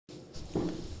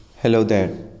Hello there.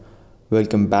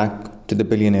 Welcome back to the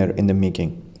Billionaire in the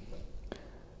Making.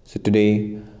 So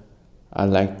today I'd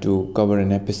like to cover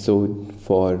an episode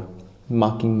for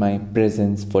marking my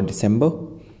presence for December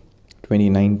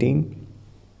 2019.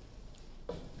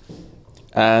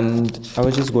 And I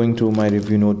was just going through my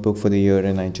review notebook for the year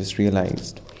and I just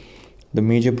realized the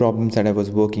major problems that I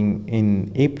was working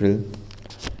in April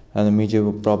and the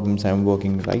major problems I'm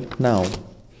working right now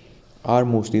are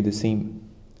mostly the same.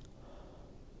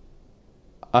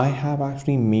 I have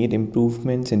actually made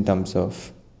improvements in terms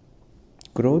of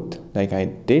growth. Like I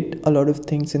did a lot of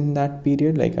things in that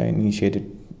period. Like I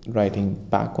initiated writing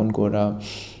back on Quora,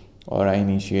 or I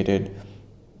initiated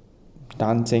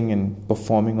dancing and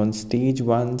performing on stage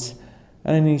once,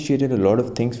 and I initiated a lot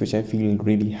of things which I feel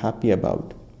really happy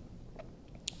about.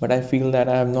 But I feel that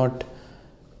I have not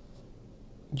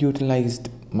utilized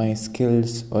my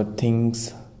skills or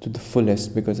things to the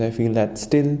fullest, because I feel that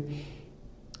still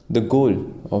the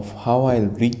goal of how I'll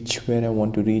reach where I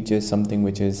want to reach is something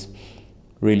which is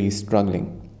really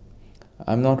struggling.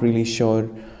 I'm not really sure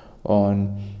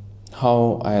on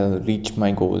how I'll reach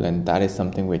my goal, and that is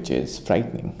something which is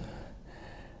frightening.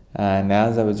 And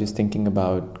as I was just thinking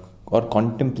about or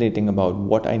contemplating about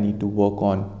what I need to work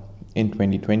on in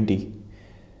 2020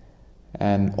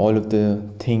 and all of the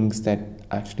things that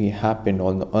actually happened,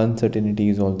 all the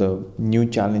uncertainties, all the new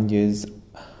challenges,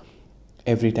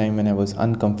 every time when I was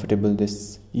uncomfortable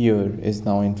this year is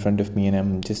now in front of me, and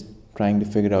I'm just trying to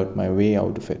figure out my way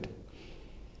out of it.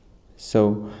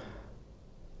 So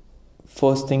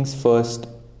first things first,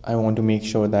 I want to make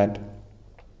sure that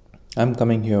I'm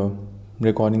coming here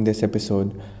recording this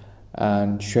episode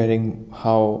and sharing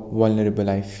how vulnerable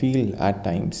I feel at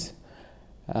times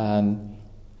and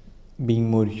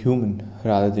being more human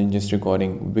rather than just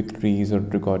recording victories or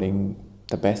recording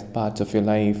the best parts of your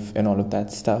life and all of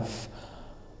that stuff.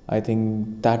 I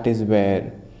think that is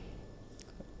where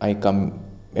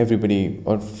everybody,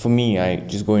 or for me, I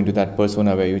just go into that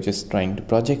persona where you're just trying to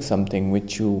project something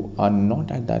which you are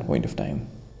not at that point of time.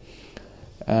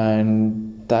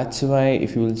 And that's why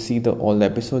if you will see all the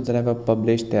episodes that I've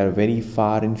published, they are very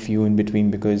far and few in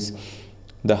between, because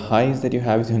the highs that you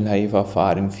have in life are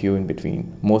far and few in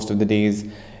between. Most of the days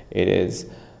it is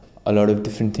a lot of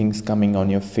different things coming on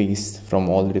your face from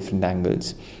all the different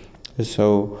angles.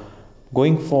 So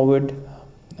going forward,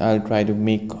 I'll try to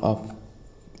make a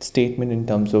statement in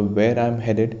terms of where I'm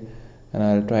headed, and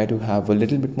I'll try to have a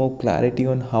little bit more clarity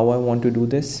on how I want to do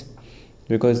this,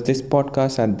 because this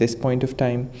podcast at this point of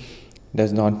time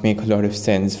does not make a lot of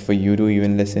sense for you to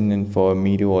even listen and for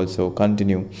me to also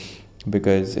continue,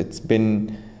 because it's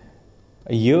been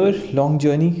a year-long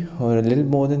journey or a little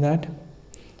more than that,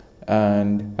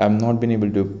 and I've not been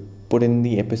able to put in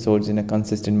the episodes in a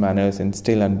consistent manner since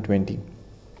still under 20.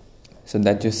 So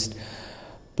that just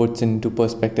puts into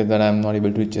perspective that I'm not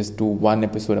able to just do one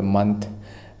episode a month,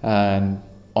 and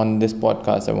on this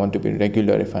podcast I want to be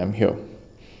regular if I'm here.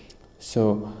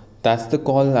 So that's the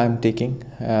call I'm taking,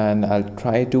 and I'll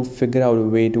try to figure out a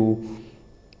way to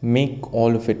make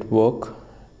all of it work,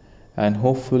 and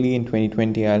hopefully in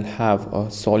 2020 I'll have a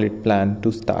solid plan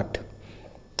to start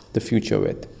the future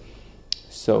with.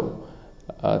 So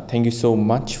thank you so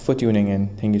much for tuning in.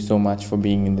 Thank you so much for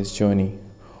being in this journey.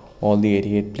 All the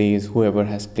 88 plays, whoever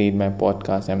has played my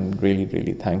podcast, I'm really,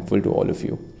 really thankful to all of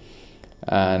you.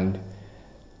 And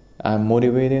I'm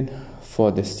motivated for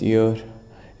this year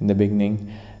in the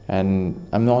beginning, and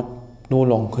I'm no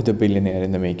longer the billionaire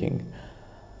in the making.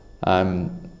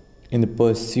 I'm in the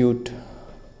pursuit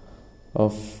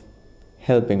of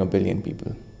helping 1 billion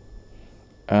people.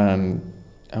 And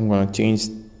I'm going to change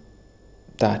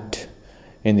that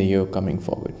in the year coming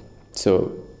forward.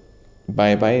 So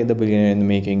bye-bye the billionaire in the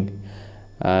making,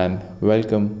 and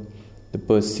welcome the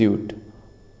pursuit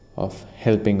of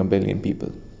helping 1 billion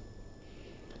people.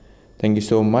 Thank you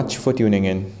so much for tuning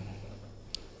in.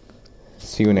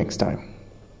 See you next time.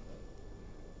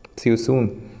 See you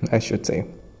soon, I should say.